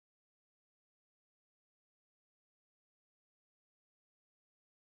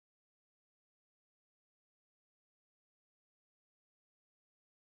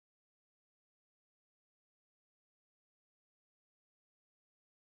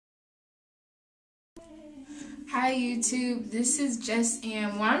Hi YouTube, this is Jess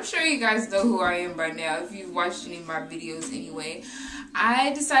Am. Well, I'm sure you guys know who I am by now if you've watched any of my videos anyway.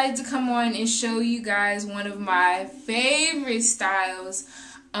 I decided to come on and show you guys one of my favorite styles.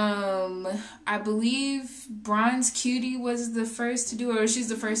 I believe Bronze Cutie was the first to do it, or she's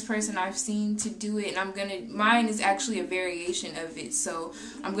the first person I've seen to do it, and mine is actually a variation of it, so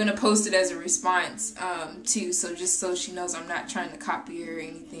I'm gonna post it as a response too, so just so she knows I'm not trying to copy her or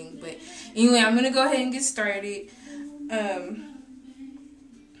anything. But anyway, I'm gonna go ahead and get started.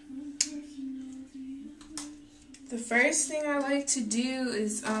 The first thing I like to do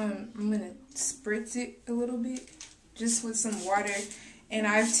is I'm gonna spritz it a little bit just with some water. And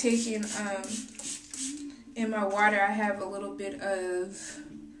I've taken, in my water, I have a little bit of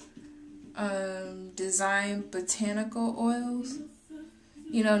Design botanical oils.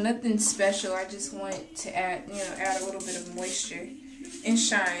 You know, nothing special. I just want to add a little bit of moisture and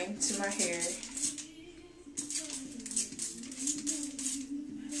shine to my hair.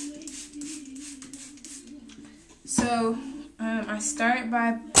 So, I start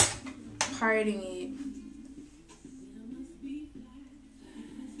by parting it.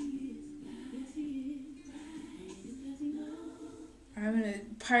 I'm gonna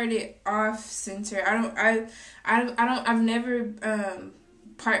part it off center. I've never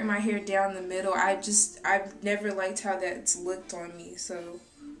part my hair down the middle. I've never liked how that's looked on me. So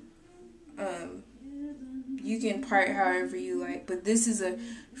you can part however you like, but this is a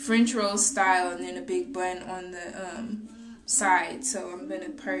French roll style and then a big bun on the side. So I'm gonna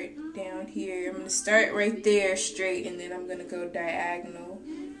part down here. I'm gonna start right there straight, and then I'm gonna go diagonal.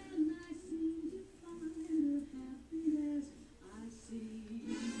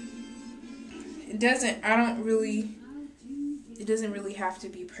 It doesn't really have to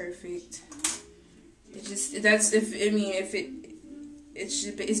be perfect. It's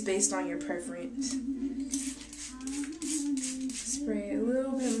based on your preference. Spray a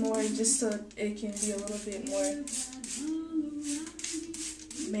little bit more just so it can be a little bit more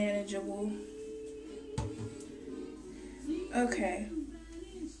manageable. Okay.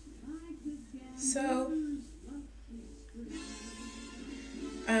 So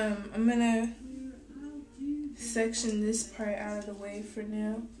I'm gonna section this part out of the way for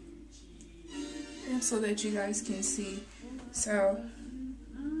now, and so that you guys can see. So,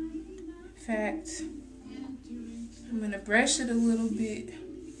 in fact, I'm gonna brush it a little bit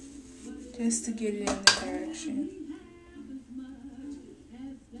just to get it in the direction.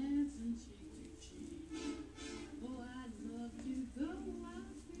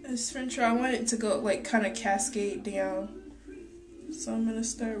 This French roll, I want it to go like kind of cascade down, so I'm gonna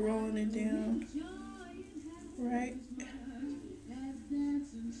start rolling it down. Right.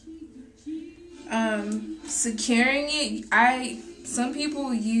 Securing it, some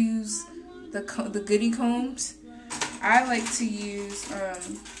people use the goody combs. I like to use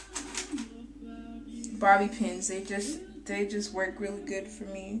bobby pins. They just work really good for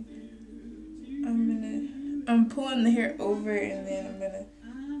me. I'm pulling the hair over, and then I'm gonna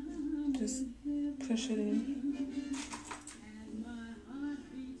just push it in.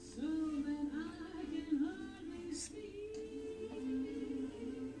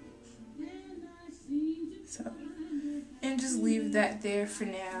 So, and just leave that there for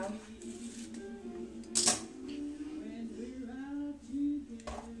now.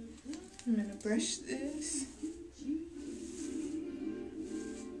 I'm gonna brush this.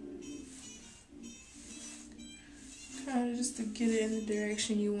 Kind of just to get it in the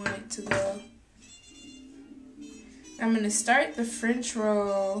direction you want it to go. I'm gonna start the French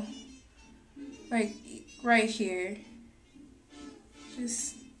roll like right here.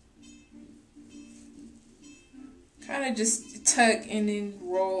 Just kind of just tuck and then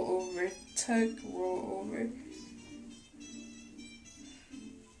roll over. Tuck, roll over.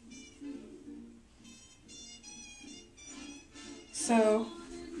 So,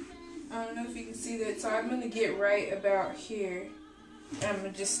 I don't know if you can see that. So I'm going to get right about here. And I'm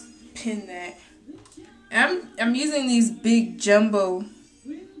going to just pin that. And I'm using these big jumbo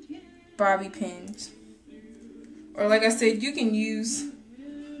bobby pins. Or like I said, you can use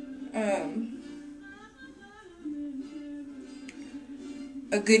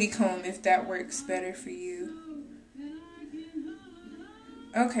a goody comb if that works better for you.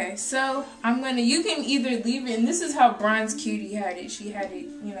 Okay, so you can either leave it, and this is how Bronze Cutie had it. She had it,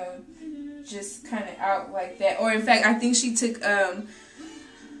 just kind of out like that. Or in fact, I think she took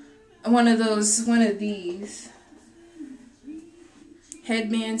one of these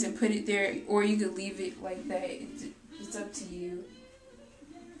headbands and put it there, or you could leave it like that. It's up to you.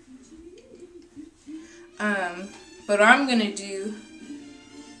 But what I'm gonna do,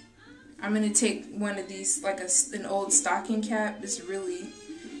 I'm going to take one of these, like an old stocking cap. It's really,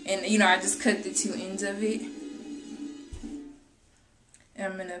 and you know, I just cut the two ends of it.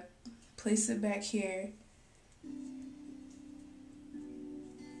 And I'm going to place it back here.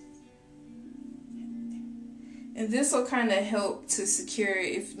 And this will kind of help to secure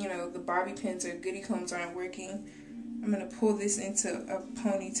if, you know, the bobby pins or goody combs aren't working. I'm going to pull this into a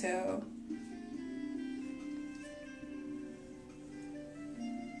ponytail.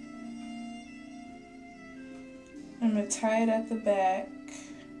 I'm going to tie it at the back.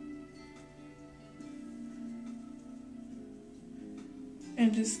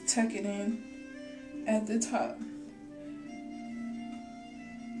 And just tuck it in at the top.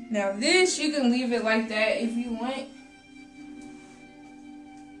 Now this, you can leave it like that if you want.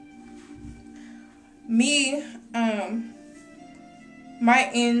 Me,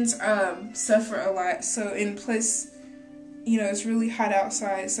 my ends suffer a lot. So in plus, you know, it's really hot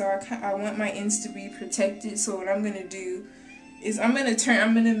outside, so I want my ends to be protected. So what I'm gonna do is I'm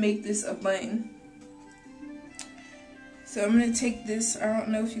gonna make this a button. So I'm gonna take this. I don't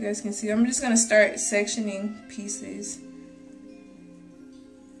know if you guys can see. I'm just gonna start sectioning pieces.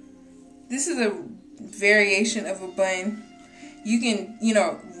 This is a variation of a bun. You can, you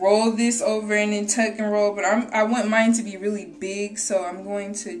know, roll this over and then tuck and roll, but I want mine to be really big, so I'm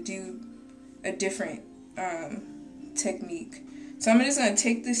going to do a different technique. So I'm just going to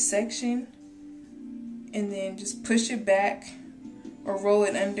take this section and then just push it back or roll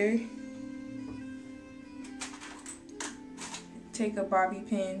it under. Take a bobby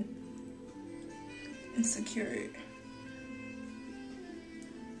pin and secure it.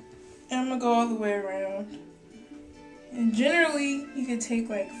 And I'm going to go all the way around. And generally, you could take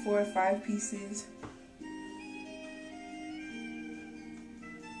like 4 or 5 pieces.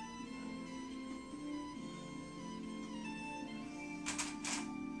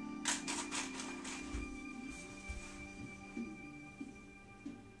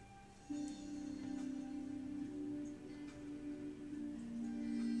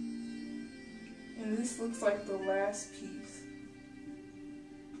 And this looks like the last piece.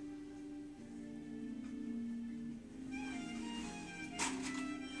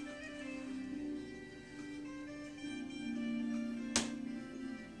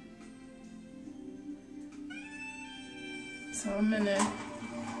 So I'm gonna take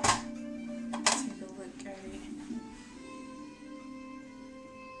a look at it.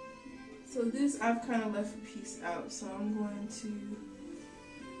 So this, I've kind of left a piece out, so I'm going to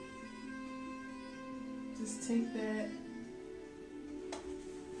just take that.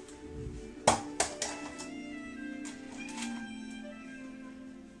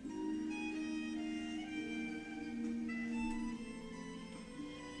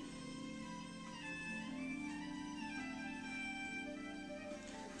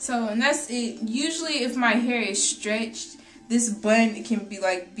 So, and that's it. Usually if my hair is stretched, this bun can be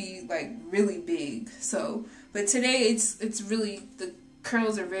like really big. So, but today it's really, the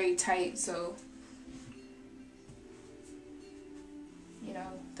curls are very tight, so you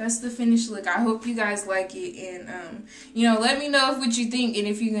know, that's the finished look. I hope you guys like it, and you know, let me know what you think, and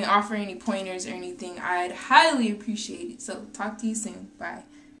if you can offer any pointers or anything, I'd highly appreciate it. So, talk to you soon. Bye.